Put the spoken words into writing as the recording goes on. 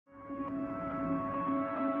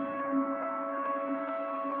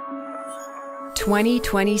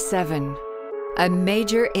2027, a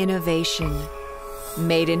major innovation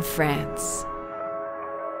made in France.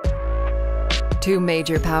 Two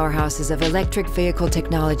major powerhouses of electric vehicle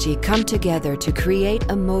technology come together to create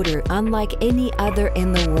a motor unlike any other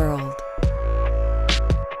in the world.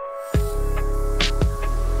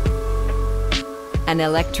 An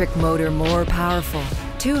electric motor more powerful,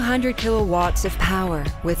 200 kilowatts of power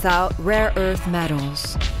without rare earth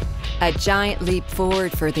metals. A giant leap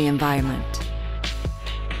forward for the environment.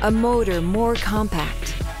 A motor more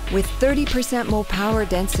compact, with 30% more power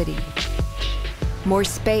density, more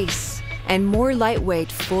space, and more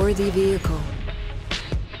lightweight for the vehicle.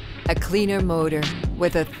 A cleaner motor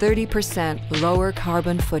with a 30% lower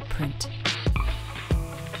carbon footprint.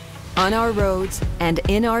 On our roads and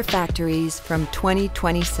in our factories from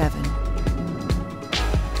 2027.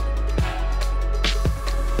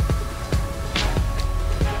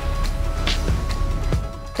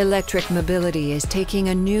 Electric mobility is taking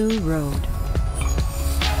a new road.